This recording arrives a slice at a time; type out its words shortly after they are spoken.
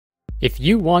If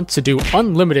you want to do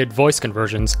unlimited voice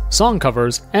conversions, song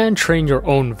covers, and train your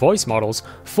own voice models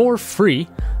for free,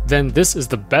 then this is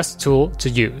the best tool to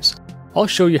use. I'll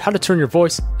show you how to turn your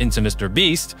voice into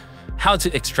Mr.Beast, how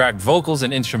to extract vocals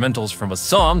and instrumentals from a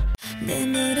song,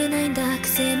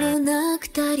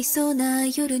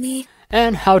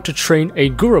 and how to train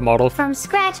a Gura model from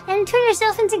scratch and turn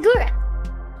yourself into Gura.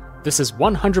 This is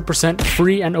 100%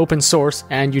 free and open source,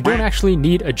 and you don't actually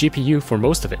need a GPU for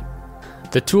most of it.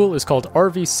 The tool is called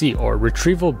RVC, or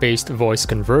Retrieval-Based Voice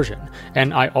Conversion,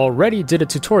 and I already did a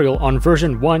tutorial on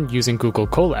version 1 using Google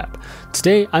Colab.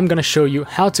 Today I'm going to show you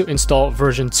how to install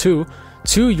version 2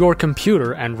 to your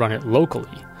computer and run it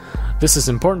locally. This is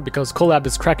important because Colab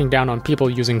is cracking down on people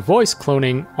using voice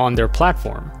cloning on their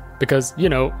platform. Because, you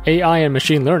know, AI and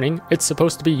machine learning, it's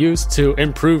supposed to be used to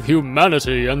improve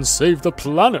humanity and save the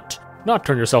planet, not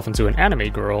turn yourself into an anime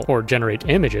girl or generate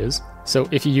images. So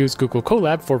if you use Google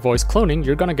Colab for voice cloning,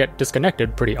 you're gonna get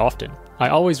disconnected pretty often. I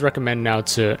always recommend now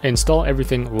to install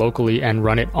everything locally and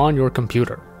run it on your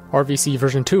computer. RVC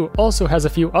version 2 also has a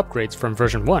few upgrades from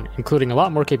version 1, including a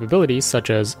lot more capabilities such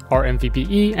as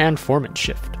RMVPE and Formant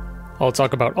shift. I'll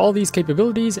talk about all these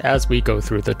capabilities as we go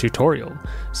through the tutorial.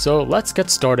 So let's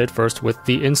get started first with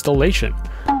the installation.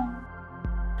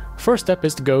 First step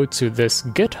is to go to this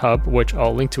GitHub, which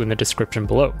I'll link to in the description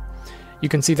below. You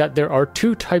can see that there are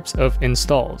two types of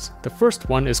installs. The first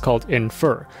one is called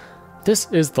Infer. This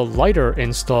is the lighter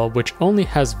install, which only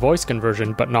has voice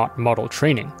conversion but not model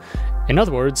training. In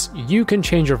other words, you can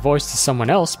change your voice to someone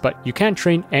else, but you can't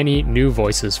train any new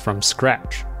voices from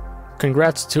scratch.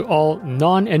 Congrats to all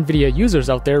non-NVIDIA users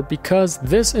out there, because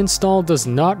this install does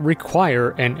not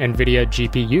require an NVIDIA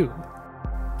GPU.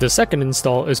 The second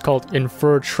install is called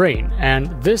Infer Train,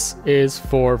 and this is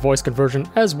for voice conversion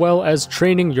as well as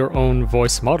training your own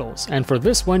voice models, and for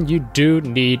this one you do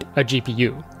need a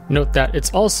GPU. Note that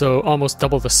it's also almost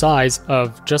double the size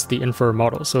of just the Infer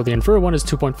model, so the Infer one is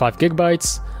 2.5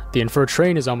 gigabytes, the Infer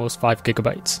Train is almost 5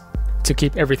 gigabytes. To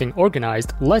keep everything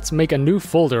organized, let's make a new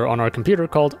folder on our computer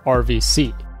called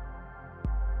RVC.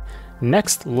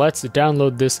 Next, let's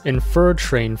download this Infer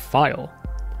Train file.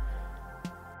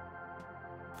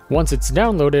 Once it's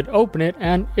downloaded, open it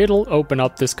and it'll open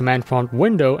up this command prompt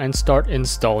window and start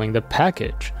installing the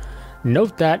package.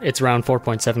 Note that it's around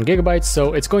 4.7 gigabytes,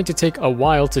 so it's going to take a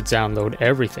while to download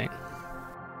everything.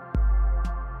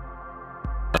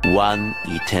 One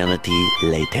eternity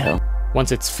later.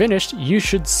 Once it's finished, you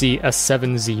should see a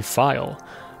 7Z file.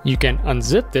 You can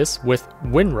unzip this with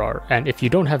WinRAR, and if you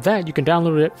don't have that, you can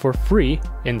download it for free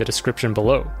in the description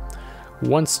below.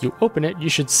 Once you open it, you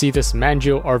should see this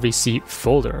Manjio RVC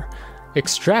folder.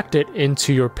 Extract it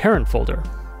into your parent folder.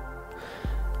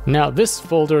 Now this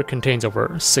folder contains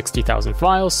over 60,000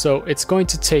 files, so it's going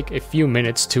to take a few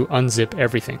minutes to unzip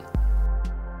everything.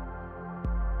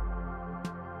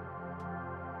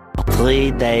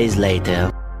 3 days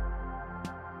later.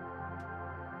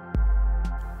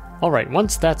 Alright,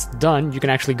 once that's done, you can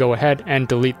actually go ahead and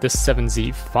delete this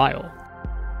 7Z file.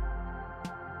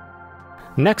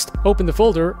 Next, open the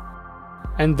folder,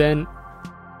 and then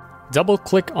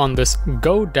double-click on this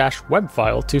go-web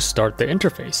file to start the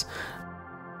interface.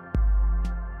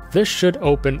 This should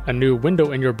open a new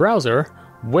window in your browser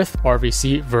with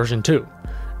RVC version 2.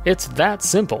 It's that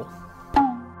simple.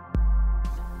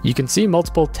 You can see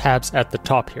multiple tabs at the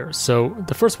top here. So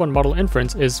the first one, Model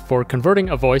Inference, is for converting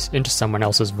a voice into someone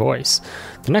else's voice.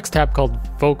 The next tab, called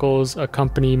Vocals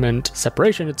Accompaniment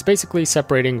Separation, it's basically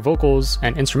separating vocals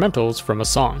and instrumentals from a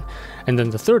song. And then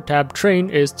the third tab,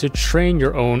 Train, is to train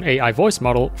your own AI voice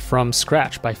model from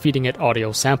scratch by feeding it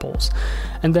audio samples.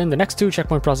 And then the next two,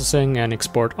 Checkpoint Processing and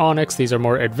Export Onyx, these are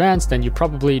more advanced and you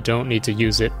probably don't need to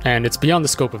use it, and it's beyond the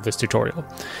scope of this tutorial.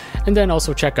 And then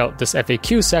also check out this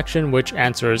FAQ section, which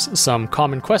answers some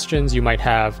common questions you might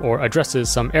have or addresses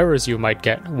some errors you might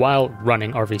get while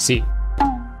running RVC.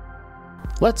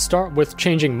 Let's start with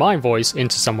changing my voice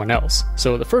into someone else.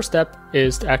 So the first step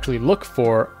is to actually look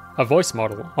for a voice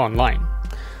model online.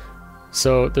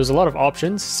 So there's a lot of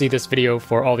options. See this video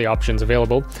for all the options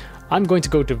available. I'm going to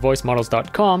go to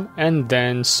voicemodels.com and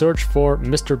then search for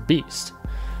Mr.Beast.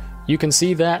 You can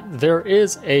see that there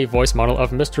is a voice model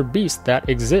of Mr.Beast that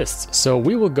exists, so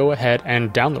we will go ahead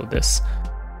and download this.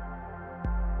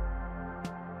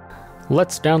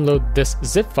 Let's download this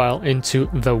zip file into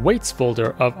the weights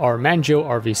folder of our Manjio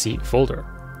RVC folder.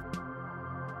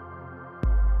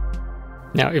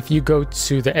 Now, if you go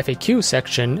to the FAQ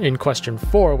section in question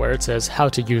 4, where it says how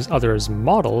to use others'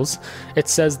 models, it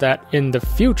says that in the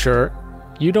future,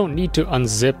 you don't need to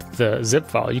unzip the zip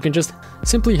file. You can just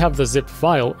simply have the zip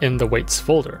file in the weights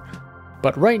folder.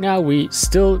 But right now we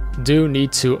still do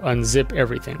need to unzip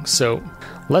everything. So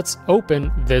let's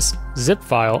open this zip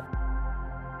file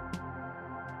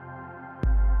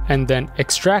and then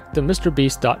extract the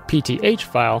MrBeast.pth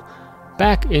file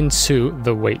back into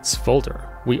the weights folder.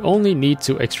 We only need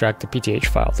to extract the pth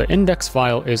file. The index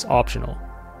file is optional.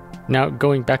 Now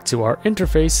going back to our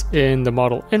interface in the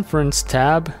Model Inference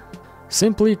tab,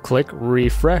 simply click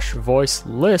Refresh Voice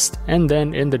List, and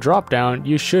then in the dropdown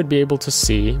you should be able to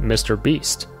see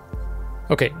MrBeast.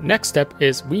 Okay, next step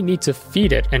is we need to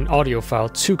feed it an audio file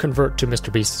to convert to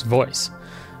MrBeast's voice.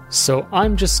 So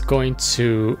I'm just going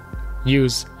to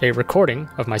use a recording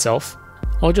of myself.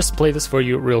 I'll just play this for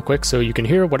you real quick so you can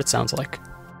hear what it sounds like.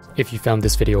 If you found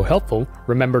this video helpful,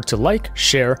 remember to like,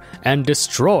 share, and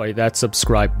destroy that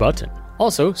subscribe button.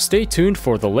 Also, stay tuned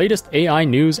for the latest AI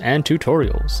news and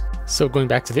tutorials. So going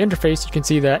back to the interface, you can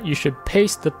see that you should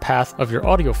paste the path of your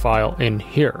audio file in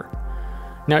here.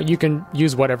 Now you can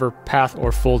use whatever path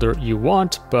or folder you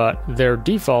want, but their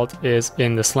default is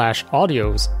in the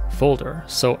 /audios folder.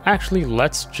 So actually,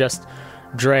 let's just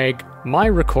drag my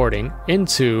recording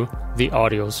into the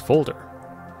audios folder.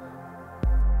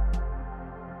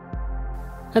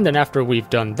 And then after we've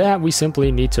done that, we simply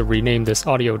need to rename this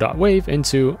audio.wave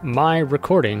into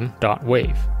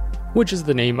myrecording.wave, which is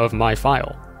the name of my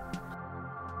file.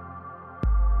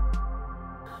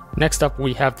 Next up,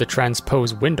 we have the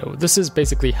transpose window. This is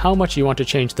basically how much you want to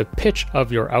change the pitch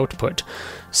of your output.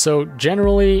 So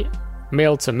generally,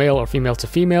 male to male or female to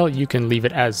female, you can leave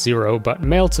it as 0, but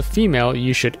male to female,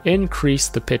 you should increase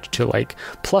the pitch to like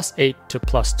 +8 to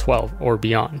 +12 or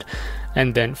beyond.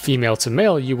 And then female to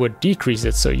male, you would decrease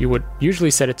it, so you would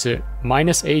usually set it to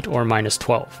 -8 or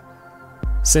 -12.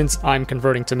 Since I'm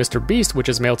converting to MrBeast, which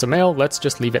is male to male, let's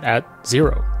just leave it at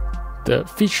 0. The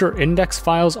feature index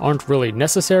files aren't really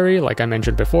necessary, like I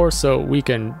mentioned before, so we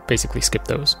can basically skip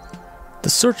those. The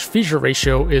search feature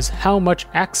ratio is how much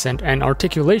accent and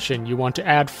articulation you want to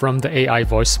add from the AI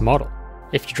voice model.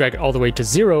 If you drag it all the way to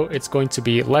 0, it's going to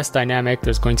be less dynamic,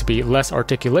 there's going to be less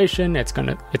articulation, it's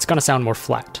gonna sound more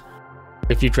flat.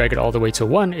 If you drag it all the way to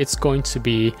 1, it's going to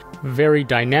be very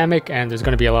dynamic and there's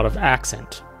going to be a lot of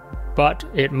accent, but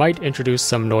it might introduce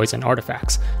some noise and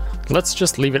artifacts. Let's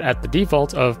just leave it at the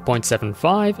default of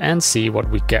 0.75 and see what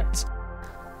we get.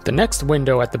 The next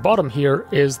window at the bottom here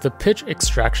is the pitch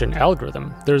extraction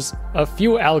algorithm. There's a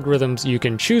few algorithms you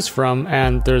can choose from,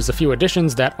 and there's a few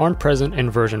additions that aren't present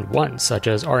in version 1, such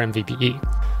as RMVPE.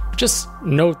 Just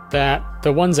note that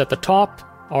the ones at the top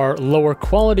are lower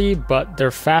quality, but they're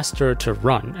faster to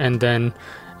run. And then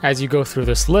as you go through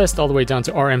this list all the way down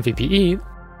to RMVPE,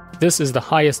 this is the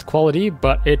highest quality,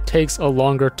 but it takes a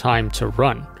longer time to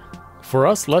run. For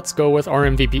us, let's go with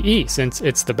RMVPE since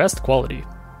it's the best quality.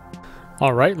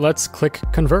 Alright, let's click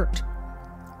Convert.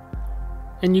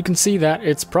 And you can see that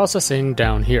it's processing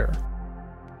down here.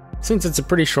 Since it's a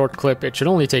pretty short clip, it should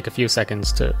only take a few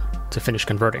seconds to finish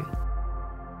converting.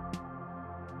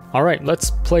 Alright,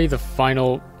 let's play the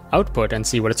final output and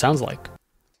see what it sounds like.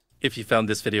 If you found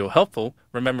this video helpful,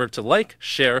 remember to like,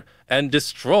 share, and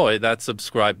destroy that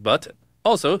subscribe button.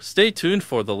 Also, stay tuned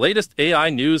for the latest AI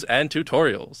news and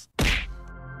tutorials.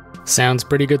 Sounds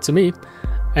pretty good to me.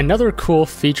 Another cool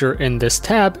feature in this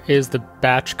tab is the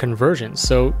batch conversion,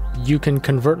 so you can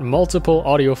convert multiple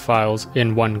audio files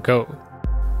in one go.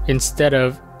 Instead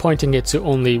of pointing it to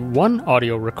only one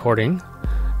audio recording,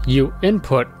 you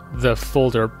input the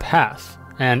folder path,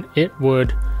 and it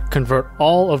would convert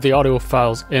all of the audio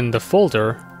files in the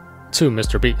folder to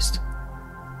MrBeast.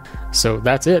 So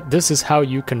that's it. This is how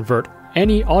you convert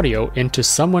any audio into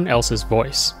someone else's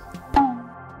voice.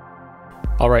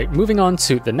 Alright, moving on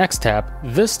to the next tab.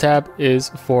 This tab is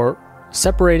for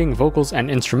separating vocals and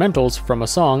instrumentals from a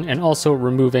song and also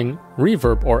removing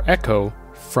reverb or echo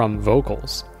from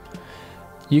vocals.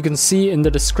 You can see in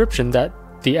the description that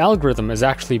the algorithm is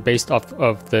actually based off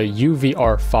of the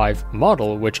UVR5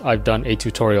 model, which I've done a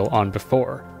tutorial on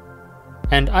before.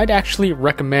 And I'd actually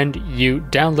recommend you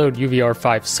download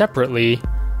UVR5 separately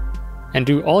and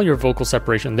do all your vocal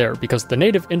separation there, because the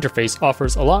native interface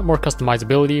offers a lot more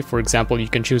customizability. For example, you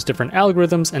can choose different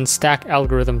algorithms and stack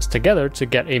algorithms together to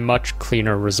get a much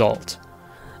cleaner result.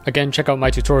 Again, check out my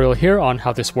tutorial here on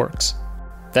how this works.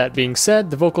 That being said,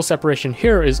 the vocal separation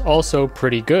here is also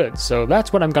pretty good, so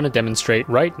that's what I'm going to demonstrate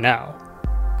right now.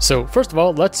 So first of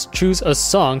all, let's choose a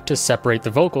song to separate the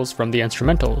vocals from the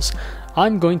instrumentals.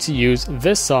 I'm going to use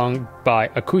this song by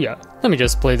Akuya. Let me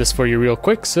just play this for you real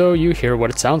quick so you hear what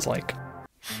it sounds like.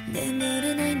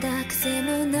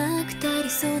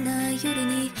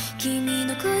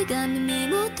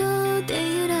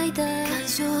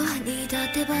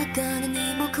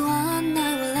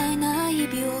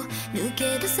 抜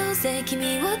け出そうぜ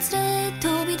君を連れ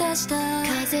飛び出した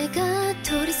風が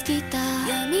通り過ぎた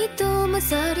闇と混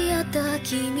ざり合った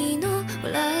君の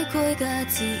笑い声が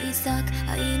小さ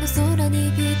く愛の空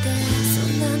にびて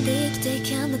そんなんで生きてい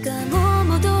けんのかもう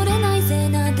戻れないぜ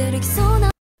なんてできそう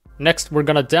な Next, we're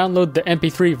gonna download the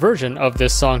MP3 version of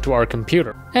this song to our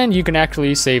computer. And you can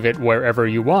actually save it wherever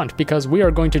you want, because we are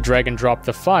going to drag and drop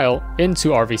the file into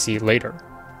RVC later.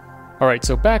 Alright,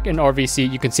 so back in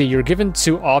RVC, you can see you're given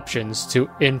two options to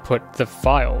input the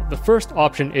file. The first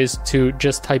option is to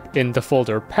just type in the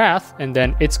folder path, and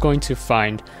then it's going to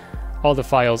find all the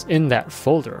files in that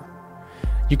folder.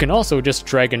 You can also just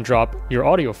drag and drop your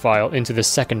audio file into the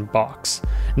second box.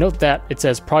 Note that it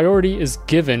says priority is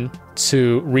given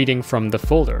to reading from the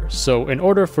folder. So in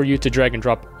order for you to drag and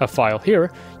drop a file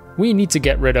here, we need to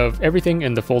get rid of everything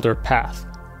in the folder path.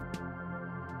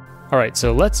 Alright,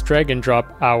 so let's drag and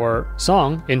drop our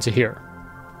song into here.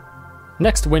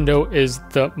 Next window is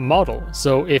the model.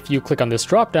 So if you click on this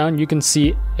dropdown, you can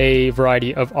see a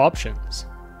variety of options.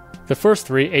 The first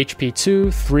three,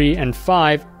 HP2, 3, and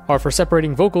 5, are for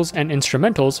separating vocals and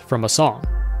instrumentals from a song.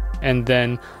 And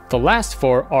then the last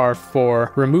four are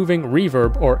for removing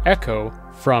reverb or echo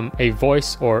from a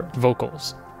voice or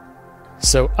vocals.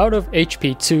 So out of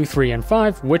HP2, 3, and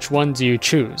 5, which one do you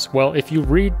choose? Well, if you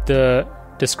read the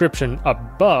description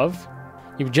above,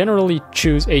 you generally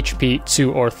choose HP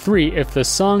 2 or 3 if the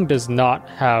song does not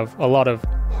have a lot of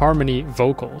harmony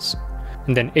vocals.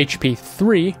 And then HP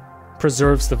 3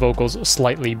 preserves the vocals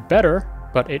slightly better,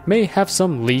 but it may have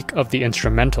some leak of the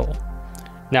instrumental.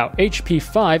 Now, HP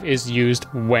 5 is used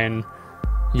when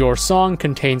your song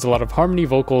contains a lot of harmony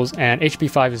vocals, and HP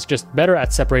 5 is just better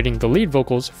at separating the lead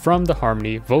vocals from the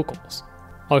harmony vocals.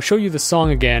 I'll show you the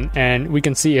song again, and we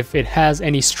can see if it has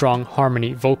any strong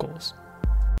harmony vocals.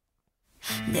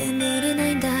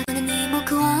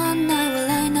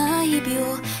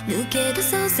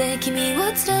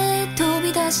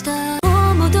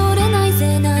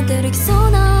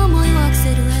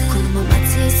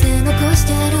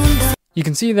 You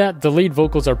can see that the lead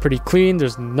vocals are pretty clean,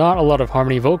 there's not a lot of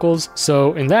harmony vocals,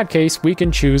 so in that case we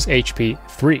can choose HP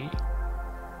 3.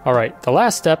 Alright, the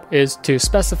last step is to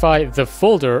specify the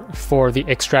folder for the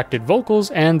extracted vocals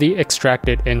and the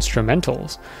extracted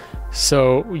instrumentals.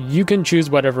 So you can choose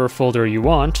whatever folder you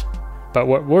want, but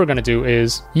what we're going to do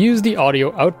is use the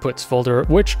audio outputs folder,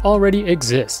 which already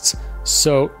exists.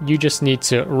 So you just need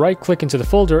to right click into the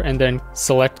folder and then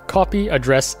select copy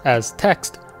address as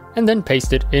text, and then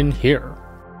paste it in here.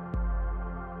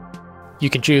 You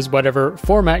can choose whatever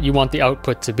format you want the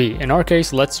output to be. In our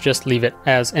case, let's just leave it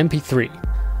as MP3.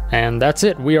 And that's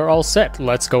it, we are all set.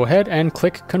 Let's go ahead and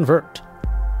click convert.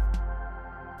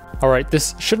 Alright,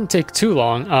 this shouldn't take too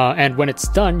long, and when it's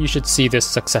done, you should see this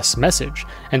success message.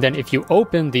 And then if you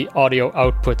open the audio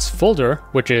outputs folder,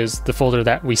 which is the folder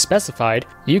that we specified,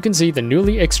 you can see the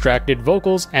newly extracted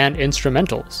vocals and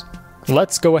instrumentals.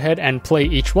 Let's go ahead and play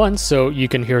each one so you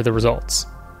can hear the results.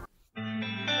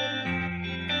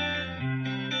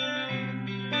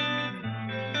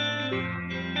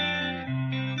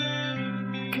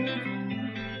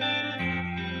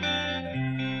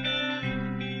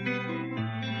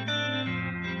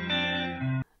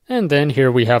 And then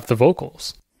here we have the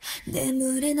vocals. You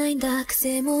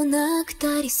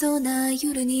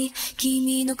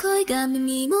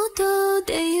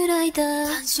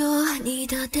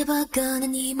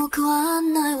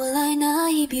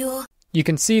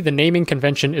can see the naming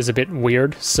convention is a bit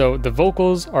weird, so the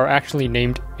vocals are actually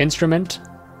named instrument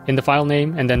in the file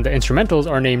name, and then the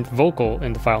instrumentals are named vocal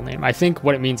in the file name. I think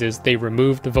what it means is they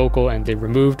removed the vocal and they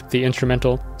removed the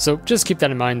instrumental, so just keep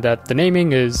that in mind that the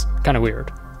naming is kind of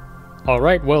weird.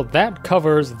 Alright, well that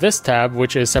covers this tab,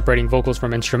 which is separating vocals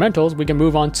from instrumentals. We can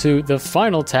move on to the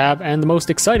final tab and the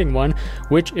most exciting one,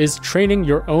 which is training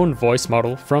your own voice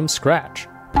model from scratch.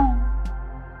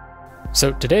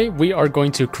 So today we are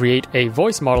going to create a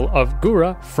voice model of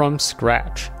Gura from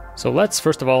scratch. So let's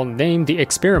first of all name the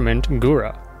experiment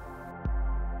Gura.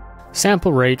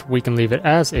 Sample rate, we can leave it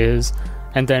as is,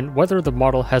 and then whether the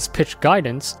model has pitch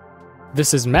guidance.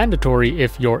 This is mandatory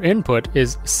if your input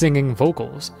is singing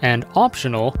vocals, and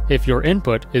optional if your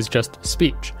input is just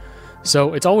speech.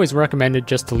 So it's always recommended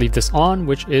just to leave this on,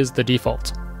 which is the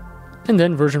default. And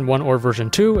then version 1 or version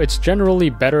 2, it's generally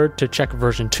better to check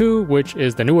version 2, which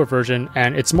is the newer version,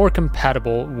 and it's more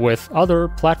compatible with other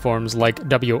platforms like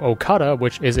Okada,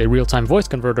 which is a real-time voice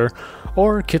converter,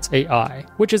 or Kits AI,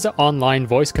 which is an online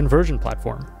voice conversion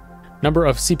platform. Number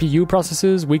of CPU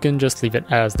processes, we can just leave it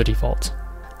as the default.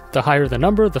 The higher the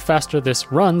number, the faster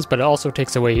this runs, but it also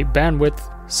takes away bandwidth,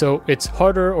 so it's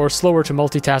harder or slower to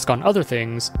multitask on other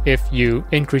things if you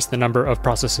increase the number of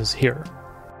processes here.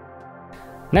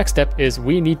 Next step is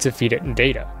we need to feed it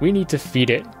data. We need to feed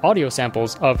it audio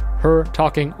samples of her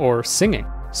talking or singing.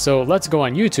 So let's go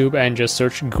on YouTube and just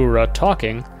search Gura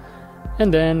talking,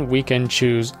 and then we can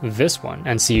choose this one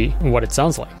and see what it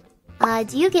sounds like.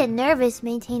 Do you get nervous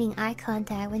maintaining eye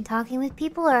contact when talking with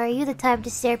people, or are you the type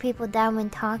to stare people down when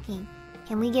talking?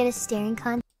 Can we get a staring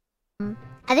contest?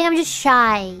 I think I'm just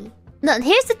shy. No,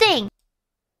 here's the thing.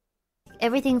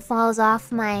 Everything falls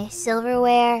off my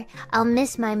silverware. I'll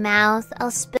miss my mouth.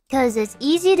 I'll spit because it's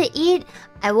easy to eat.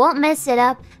 I won't mess it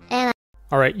up. And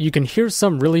Alright, you can hear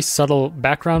some really subtle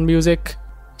background music.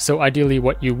 So ideally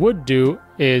what you would do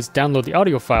is download the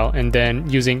audio file and then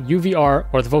using UVR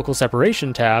or the vocal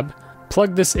separation tab,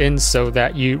 plug this in so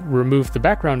that you remove the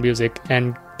background music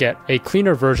and get a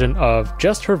cleaner version of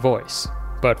just her voice.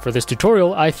 But for this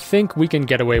tutorial, I think we can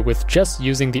get away with just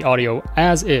using the audio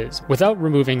as is, without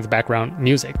removing the background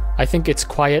music. I think it's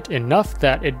quiet enough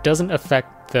that it doesn't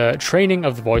affect the training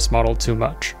of the voice model too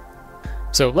much.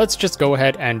 So let's just go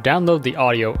ahead and download the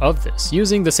audio of this,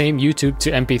 using the same YouTube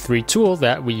to MP3 tool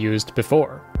that we used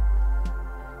before.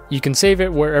 You can save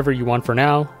it wherever you want for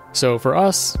now. So for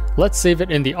us, let's save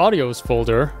it in the audios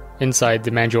folder inside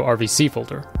the Manjo RVC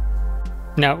folder.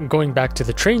 Now, going back to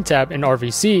the train tab in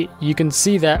RVC, you can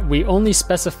see that we only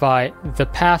specify the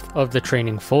path of the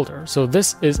training folder. So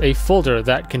this is a folder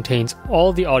that contains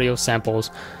all the audio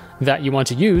samples that you want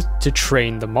to use to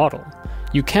train the model.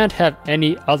 You can't have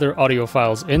any other audio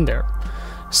files in there.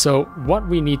 So what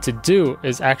we need to do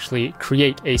is actually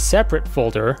create a separate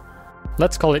folder.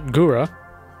 Let's call it Gura.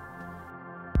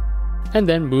 And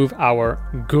then move our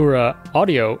Gura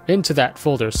audio into that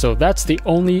folder. So that's the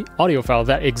only audio file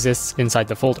that exists inside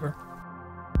the folder.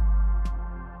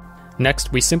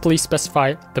 Next, we simply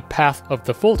specify the path of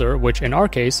the folder, which in our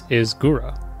case is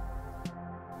Gura.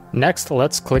 Next,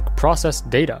 let's click Process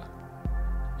Data.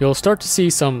 You'll start to see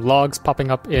some logs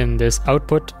popping up in this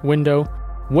output window.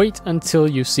 Wait until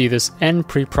you see this End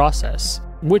Preprocess,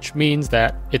 which means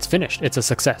that it's finished, it's a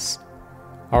success.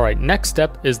 Alright, next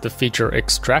step is the feature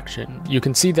extraction. You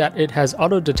can see that it has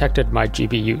auto-detected my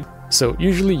GPU, so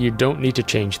usually you don't need to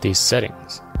change these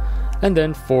settings. And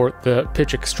then for the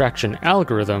pitch extraction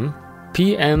algorithm,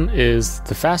 PM is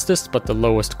the fastest but the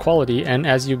lowest quality, and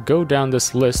as you go down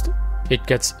this list, it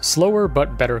gets slower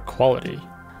but better quality.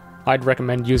 I'd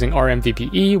recommend using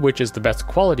RMVPE, which is the best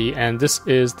quality, and this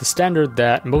is the standard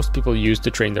that most people use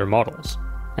to train their models.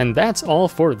 And that's all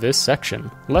for this section.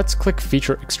 Let's click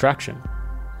Feature Extraction.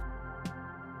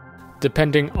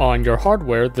 Depending on your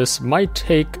hardware, this might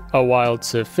take a while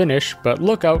to finish, but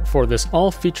look out for this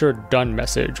All Feature Done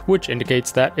message, which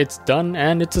indicates that it's done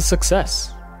and it's a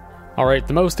success. Alright,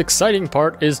 the most exciting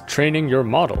part is training your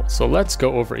model, so let's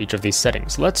go over each of these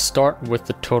settings. Let's start with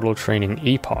the total training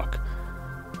epoch.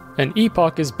 An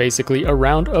epoch is basically a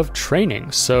round of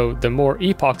training, so the more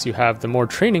epochs you have, the more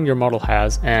training your model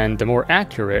has, and the more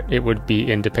accurate it would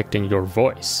be in depicting your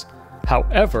voice.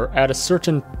 However, at a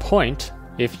certain point,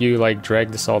 if you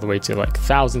drag this all the way to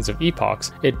thousands of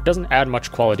epochs, it doesn't add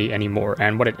much quality anymore,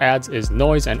 and what it adds is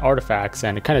noise and artifacts,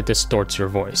 and it kind of distorts your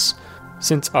voice.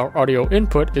 Since our audio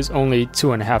input is only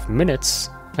 2.5 minutes,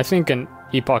 I think an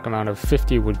epoch amount of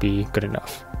 50 would be good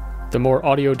enough. The more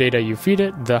audio data you feed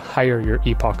it, the higher your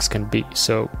epochs can be.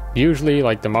 So usually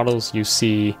the models you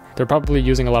see, they're probably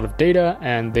using a lot of data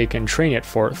and they can train it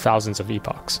for thousands of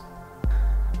epochs.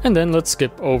 And then let's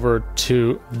skip over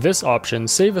to this option,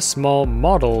 save a small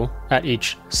model at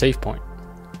each save point.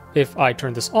 If I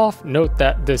turn this off, note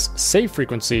that this save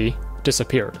frequency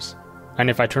disappears. And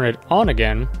if I turn it on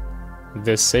again,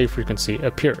 this save frequency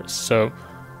appears. So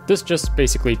this just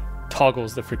basically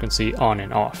toggles the frequency on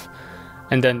and off.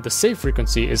 And then the save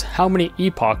frequency is how many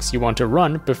epochs you want to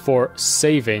run before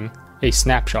saving a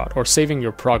snapshot or saving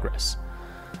your progress.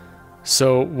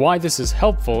 So why this is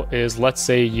helpful is, let's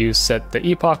say you set the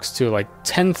epochs to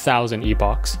 10,000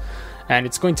 epochs, and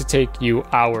it's going to take you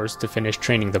hours to finish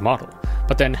training the model.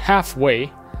 But then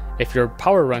halfway, if your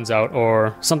power runs out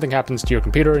or something happens to your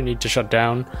computer and you need to shut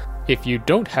down, if you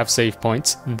don't have save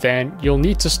points, then you'll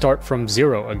need to start from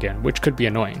 0 again, which could be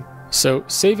annoying. So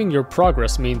saving your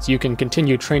progress means you can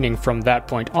continue training from that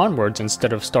point onwards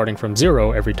instead of starting from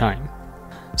 0 every time.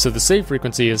 So the save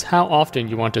frequency is how often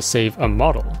you want to save a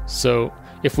model. So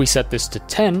if we set this to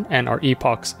 10 and our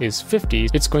epochs is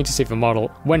 50, it's going to save a model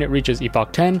when it reaches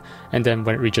epoch 10, and then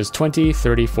when it reaches 20,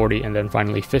 30, 40, and then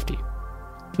finally 50.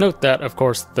 Note that, of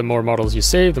course, the more models you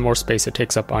save, the more space it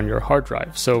takes up on your hard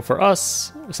drive. So for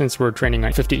us, since we're training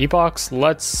on 50 epochs,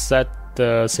 let's set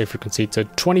the save frequency to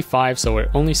 25, so it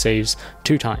only saves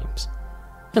 2 times.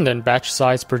 And then batch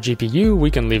size per GPU, we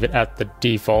can leave it at the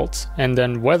default, and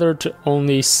then whether to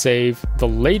only save the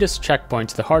latest checkpoint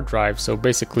to the hard drive, so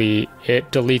basically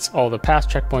it deletes all the past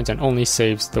checkpoints and only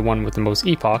saves the one with the most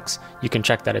epochs. You can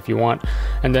check that if you want.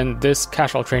 And then this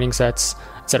cache all training sets,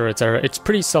 etc, etc. It's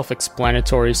pretty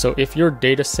self-explanatory, so if your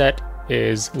data set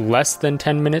is less than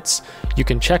 10 minutes, you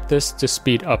can check this to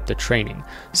speed up the training.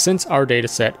 Since our data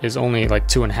set is only like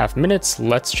 2.5 minutes,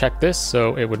 let's check this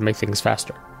so it would make things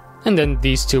faster. And then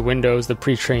these 2 windows, the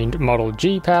pre-trained model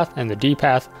G path and the D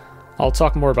path, I'll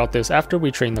talk more about this after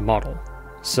we train the model.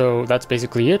 So that's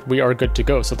basically it, we are good to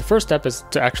go. So the first step is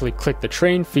to actually click the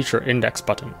Train Feature Index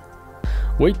button.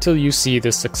 Wait till you see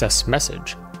this success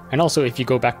message. And also if you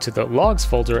go back to the logs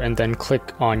folder and then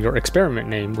click on your experiment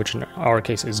name, which in our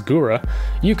case is Gura,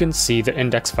 you can see the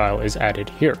index file is added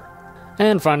here.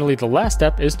 And finally, the last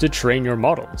step is to train your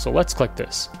model. So let's click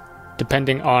this.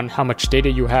 Depending on how much data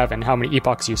you have and how many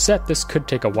epochs you set, this could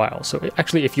take a while. So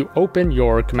actually, if you open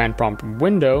your command prompt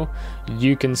window,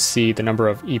 you can see the number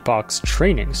of epochs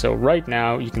training. So right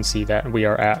now, you can see that we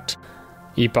are at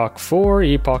epoch 4,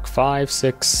 epoch 5,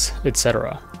 6,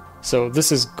 etc. So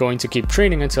this is going to keep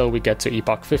training until we get to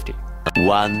epoch 50.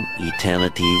 1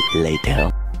 eternity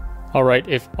later. Alright,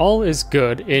 if all is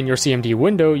good in your CMD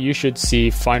window, you should see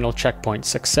final checkpoint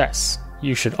success.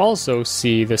 You should also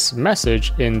see this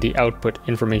message in the output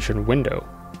information window,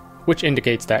 which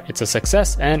indicates that it's a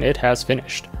success and it has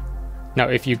finished. Now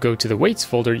if you go to the weights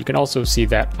folder, you can also see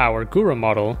that our Gura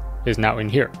model is now in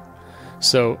here.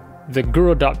 So the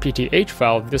Gura.pth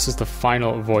file, this is the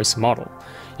final voice model.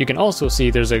 You can also see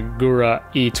there's a Gura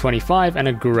E25 and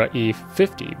a Gura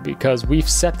E50 because we've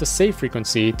set the save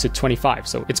frequency to 25.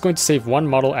 So it's going to save one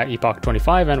model at epoch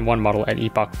 25 and one model at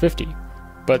epoch 50.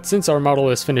 But since our model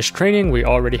is finished training, we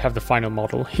already have the final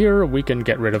model here, we can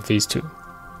get rid of these 2.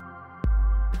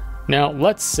 Now,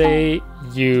 let's say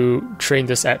you train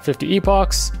this at 50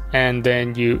 epochs, and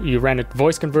then you ran a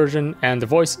voice conversion, and the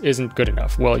voice isn't good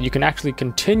enough. Well, you can actually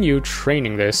continue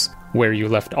training this where you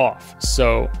left off.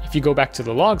 So if you go back to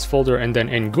the logs folder, and then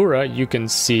in Gura, you can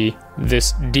see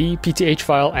this D.pth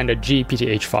file and a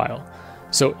G.pth file.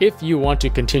 So if you want to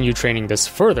continue training this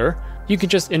further, you can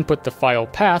just input the file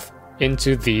path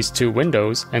into these 2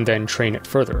 windows and then train it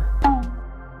further.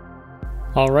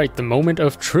 Alright, the moment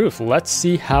of truth. Let's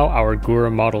see how our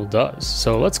Gura model does.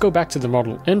 So let's go back to the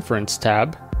model inference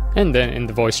tab, and then in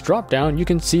the voice dropdown you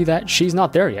can see that she's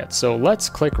not there yet. So let's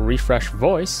click refresh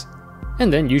voice,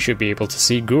 and then you should be able to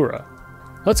see Gura.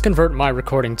 Let's convert my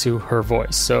recording to her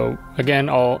voice. So again,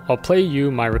 I'll play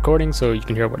you my recording so you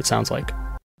can hear what it sounds like.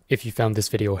 If you found this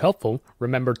video helpful,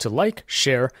 remember to like,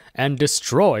 share, and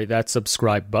destroy that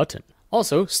subscribe button.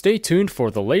 Also, stay tuned for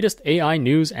the latest AI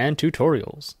news and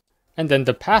tutorials. And then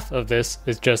the path of this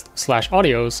is just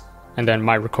 /audios and then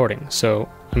my recording. So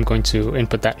I'm going to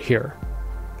input that here.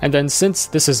 And then since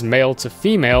this is male to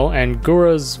female and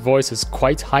Gura's voice is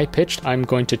quite high-pitched, I'm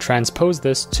going to transpose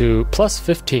this to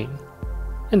 +15.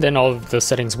 And then all of the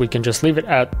settings, we can just leave it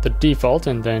at the default,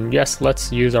 and then yes,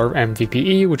 let's use our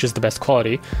MVPE, which is the best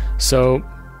quality. So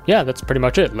yeah, that's pretty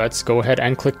much it. Let's go ahead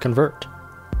and click convert.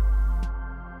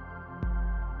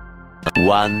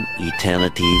 1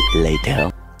 eternity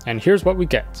later. And here's what we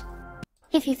get.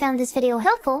 If you found this video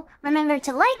helpful, remember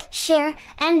to like, share,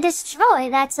 and destroy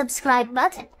that subscribe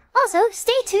button. Also,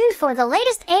 stay tuned for the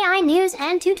latest AI news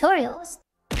and tutorials.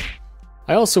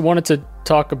 I also wanted to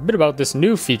talk a bit about this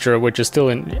new feature, which is still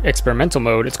in experimental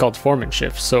mode. It's called Formant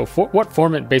shift. So what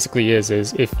Formant basically is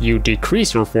if you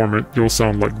decrease your Formant, you'll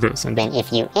sound like this. And then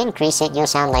if you increase it, you'll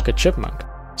sound like a chipmunk.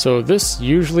 So this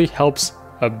usually helps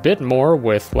a bit more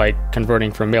with like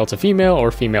converting from male to female or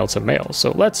female to male.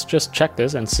 So let's just check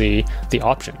this and see the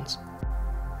options.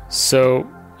 So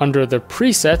under the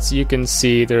presets, you can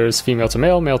see there's female to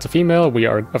male, male to female. We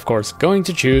are, of course, going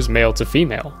to choose male to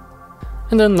female.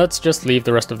 And then let's just leave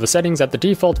the rest of the settings at the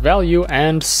default value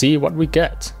and see what we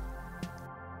get.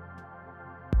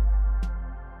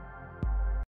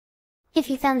 If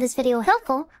you found this video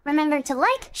helpful, remember to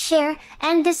like, share,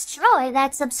 and destroy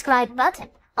that subscribe button.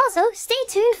 Also, stay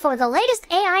tuned for the latest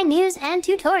AI news and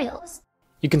tutorials.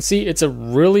 You can see it's a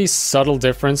really subtle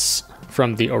difference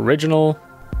from the original,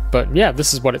 but yeah,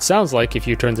 this is what it sounds like if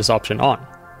you turn this option on.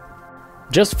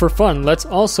 Just for fun, let's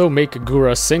also make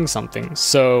Gura sing something.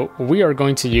 So we are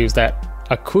going to use that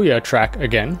Akuya track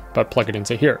again, but plug it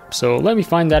into here. So let me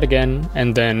find that again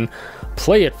and then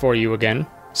play it for you again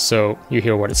so you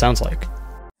hear what it sounds like.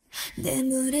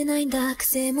 眠れないんだ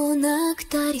癖もなく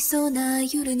足りそうな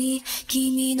夜に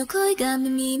君の声が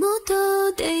耳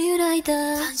元で揺らいだ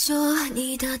感傷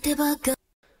にだってばっか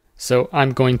So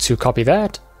I'm going to copy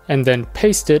that and then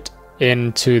paste it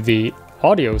into the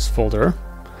audios folder,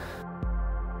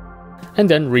 and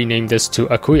then rename this to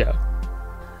Akuya.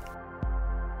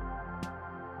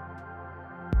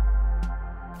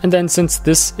 And then since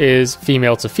this is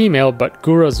female to female, but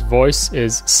Gura's voice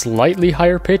is slightly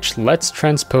higher pitched, let's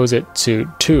transpose it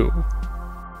to 2.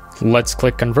 Let's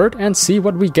click convert and see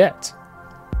what we get.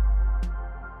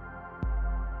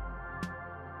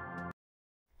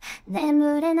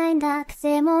 眠れないんだ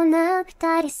癖もなく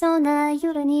足りそうな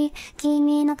夜に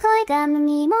君の声が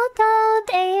耳元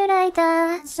で揺らい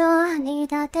だそうに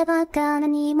だってばっか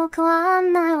何も変わ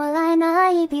んない笑えな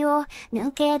い日々を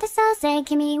抜け出させ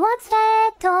君を連れ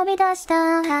飛び出し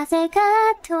た風が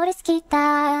通り過ぎた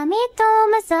闇と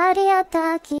混ざり合っ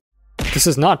た This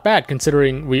is not bad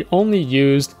considering we only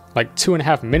used like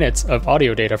 2.5 minutes of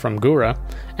audio data from Gura,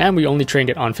 and we only trained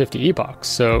it on 50 epochs.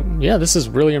 So yeah, this is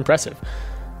really impressive.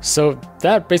 So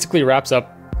that basically wraps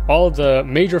up all the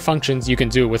major functions you can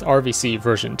do with RVC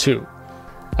version 2.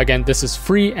 Again, this is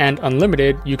free and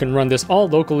unlimited. You can run this all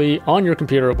locally on your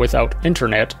computer without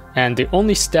internet, and the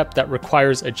only step that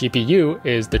requires a GPU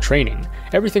is the training.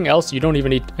 Everything else you don't even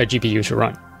need a GPU to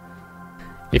run.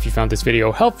 If you found this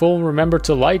video helpful, remember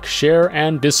to like, share,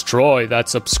 and destroy that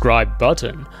subscribe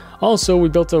button. Also, we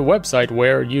built a website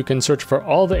where you can search for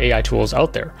all the AI tools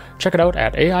out there. Check it out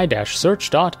at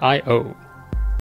ai-search.io.